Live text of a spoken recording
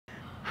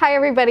Hi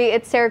everybody,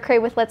 it's Sarah Cray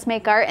with Let's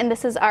Make Art, and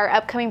this is our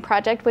upcoming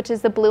project, which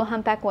is the blue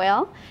humpback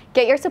whale.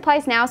 Get your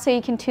supplies now so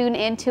you can tune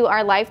into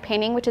our live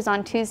painting, which is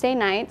on Tuesday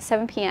night,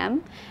 7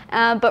 p.m.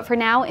 But for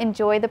now,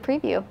 enjoy the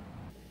preview.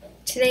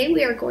 Today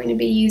we are going to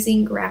be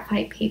using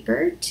graphite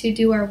paper to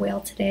do our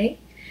whale today.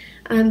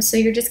 So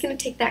you're just going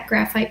to take that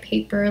graphite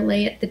paper,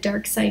 lay it the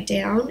dark side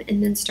down,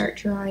 and then start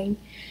drawing.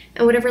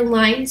 And whatever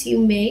lines you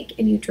make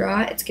and you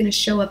draw, it's going to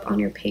show up on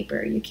your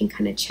paper. You can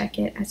kind of check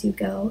it as you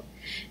go.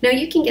 Now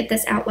you can get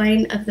this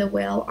outline of the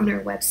whale on our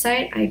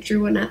website. I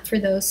drew one up for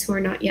those who are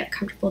not yet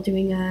comfortable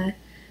doing a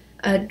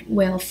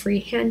whale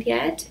freehand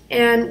yet.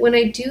 And when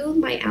I do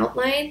my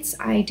outlines,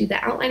 I do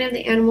the outline of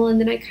the animal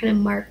and then I kind of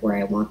mark where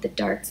I want the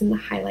darks and the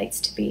highlights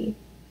to be.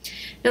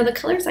 Now the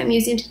colors I'm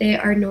using today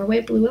are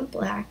Norway blue and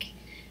black.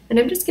 And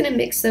I'm just going to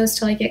mix those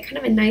till I get kind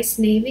of a nice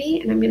navy,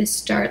 and I'm going to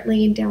start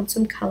laying down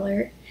some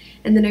color.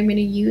 And then I'm going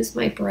to use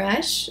my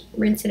brush,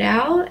 rinse it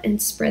out,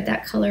 and spread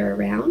that color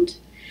around.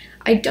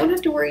 I don't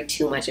have to worry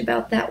too much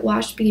about that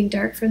wash being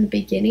dark from the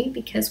beginning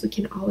because we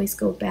can always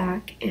go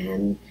back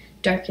and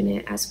darken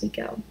it as we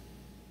go.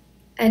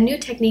 A new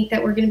technique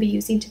that we're going to be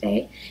using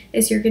today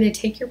is you're going to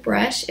take your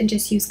brush and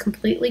just use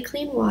completely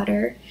clean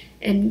water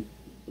and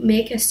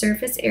make a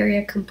surface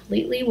area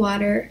completely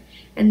water,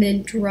 and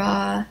then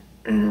draw,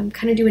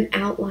 kind of do an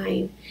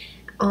outline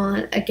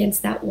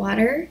against that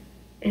water.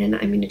 And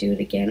I'm going to do it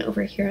again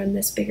over here on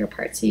this bigger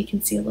part so you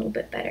can see a little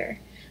bit better.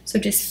 So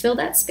just fill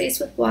that space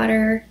with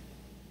water,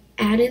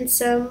 add in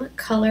some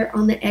color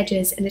on the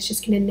edges, and it's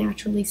just going to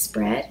naturally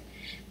spread.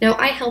 Now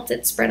I helped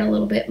it spread a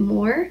little bit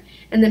more,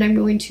 and then I'm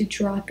going to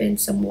drop in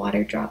some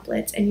water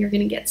droplets, and you're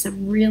going to get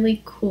some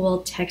really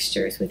cool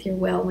textures with your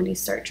whale when you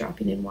start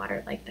dropping in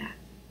water like that.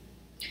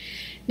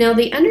 Now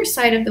the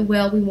underside of the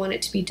whale, we want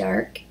it to be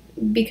dark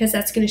because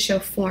that's going to show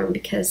form,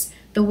 because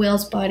the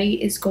whale's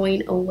body is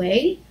going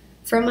away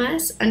from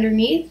us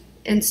underneath,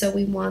 and so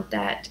we want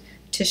that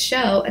to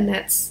show, and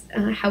that's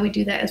how we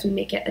do that, as we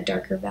make it a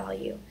darker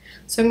value.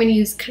 So I'm going to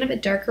use kind of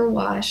a darker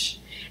wash,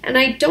 and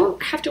I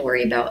don't have to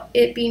worry about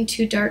it being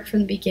too dark from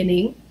the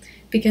beginning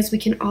because we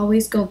can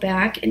always go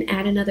back and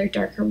add another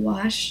darker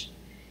wash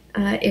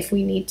if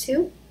we need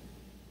to.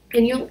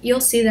 And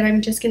you'll see that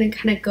I'm just going to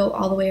kind of go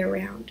all the way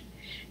around.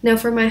 Now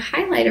for my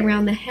highlight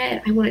around the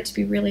head, I want it to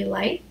be really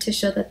light to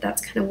show that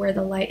that's kind of where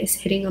the light is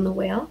hitting on the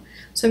whale.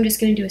 So I'm just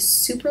going to do a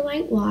super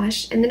light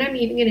wash, and then I'm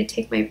even going to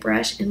take my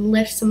brush and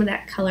lift some of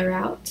that color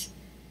out.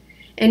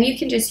 And you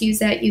can just use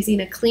that using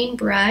a clean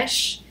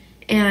brush,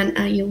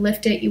 and you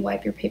lift it, you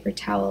wipe your paper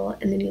towel,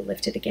 and then you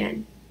lift it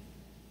again.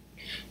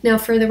 Now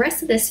for the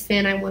rest of this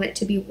fin, I want it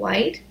to be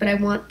white, but I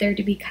want there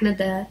to be kind of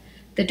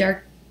the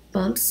dark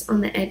bumps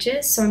on the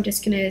edges, so I'm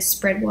just going to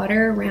spread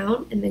water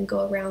around and then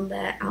go around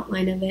the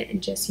outline of it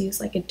and just use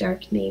like a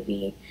dark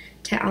navy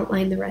to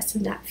outline the rest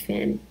of that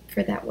fin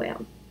for that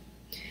whale.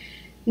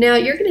 Now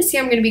you're going to see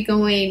I'm going to be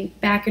going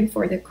back and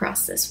forth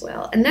across this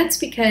whale, and that's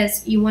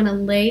because you want to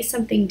lay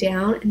something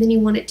down and then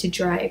you want it to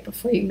dry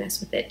before you mess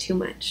with it too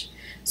much.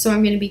 So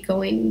I'm going to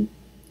be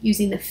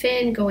using the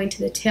fin, going to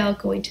the tail,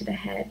 going to the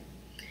head.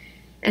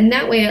 And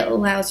that way it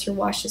allows your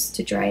washes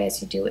to dry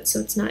as you do it, so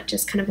it's not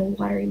just kind of a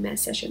watery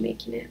mess as you're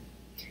making it.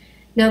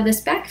 Now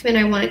this back fin,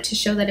 I want it to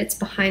show that it's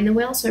behind the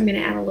whale, so I'm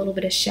going to add a little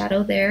bit of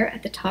shadow there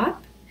at the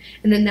top,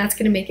 and then that's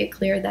going to make it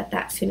clear that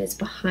that fin is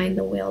behind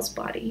the whale's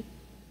body.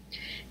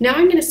 Now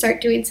I'm going to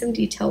start doing some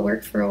detail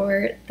work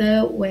for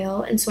the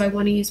whale, and so I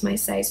want to use my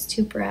size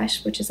 2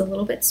 brush, which is a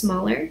little bit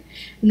smaller,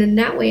 and then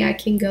that way I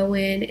can go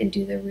in and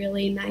do the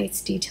really nice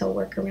detail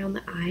work around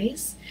the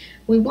eyes.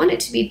 We want it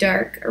to be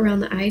dark around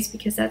the eyes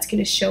because that's going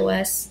to show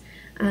us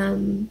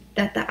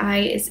that the eye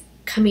is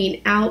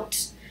coming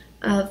out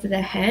of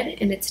the head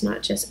and it's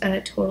not just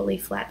a totally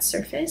flat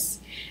surface.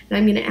 And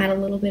I'm going to add a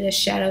little bit of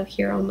shadow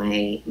here on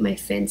my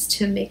fins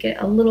to make it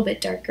a little bit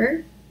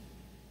darker.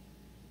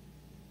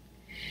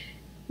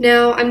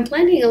 Now I'm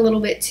blending a little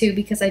bit too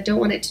because I don't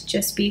want it to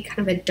just be kind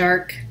of a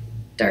dark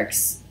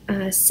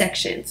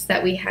sections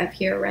that we have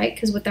here, right?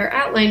 Because with our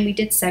outline we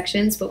did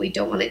sections, but we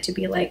don't want it to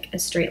be like a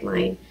straight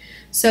line.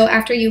 So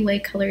after you lay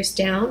colors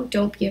down,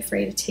 don't be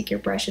afraid to take your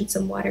brush and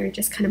some water and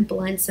just kind of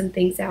blend some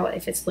things out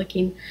if it's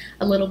looking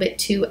a little bit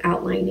too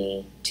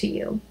outliney to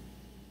you.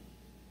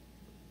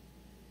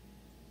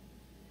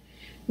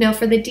 Now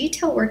for the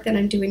detail work that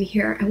I'm doing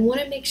here, I want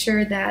to make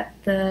sure that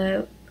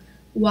the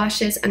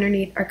washes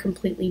underneath are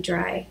completely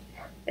dry,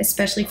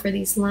 especially for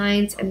these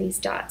lines and these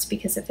dots,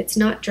 because if it's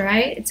not dry,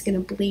 it's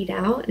going to bleed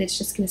out and it's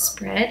just going to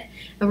spread,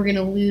 and we're going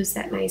to lose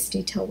that nice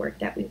detail work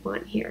that we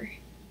want here.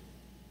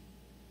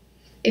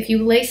 If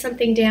you lay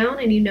something down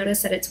and you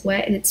notice that it's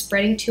wet and it's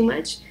spreading too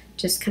much,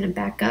 just kind of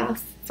back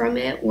off from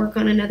it, work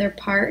on another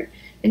part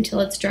until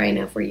it's dry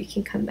enough where you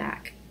can come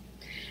back.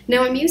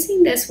 Now I'm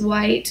using this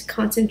white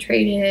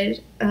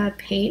concentrated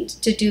paint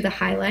to do the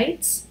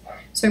highlights.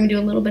 So I'm going to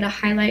do a little bit of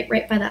highlight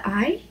right by the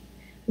eye.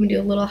 I'm going to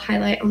do a little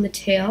highlight on the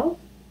tail.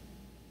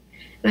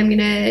 And I'm going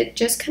to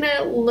just kind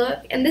of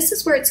look, and this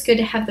is where it's good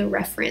to have the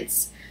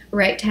reference,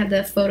 right, to have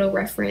the photo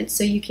reference,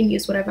 so you can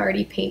use what I've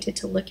already painted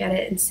to look at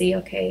it and see,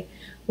 okay,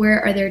 where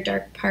are there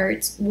dark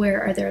parts,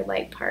 where are there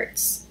light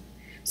parts.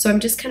 So I'm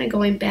just kind of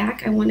going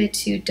back. I wanted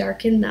to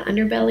darken the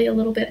underbelly a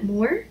little bit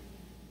more.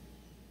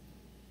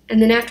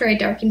 And then after I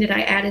darkened it,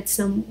 I added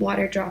some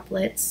water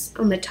droplets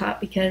on the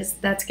top because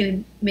that's going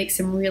to make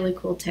some really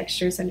cool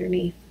textures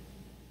underneath.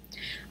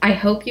 I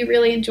hope you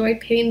really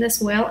enjoyed painting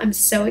this whale. I'm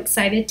so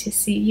excited to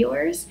see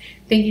yours.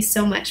 Thank you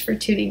so much for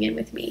tuning in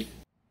with me.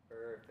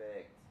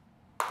 Perfect.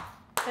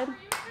 Good. You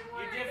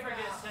did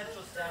forget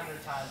Central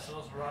Standard Time, so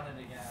let's run it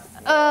again.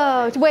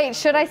 Oh, wait,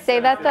 should I say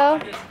that though?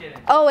 I'm just kidding.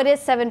 Oh, it is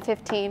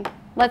 7:15.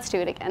 Let's do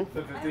it again.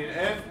 15,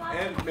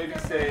 and maybe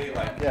say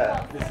like,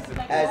 Yeah. this is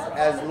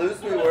As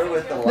loose we were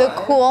with the line. The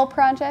cool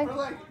project? Or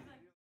like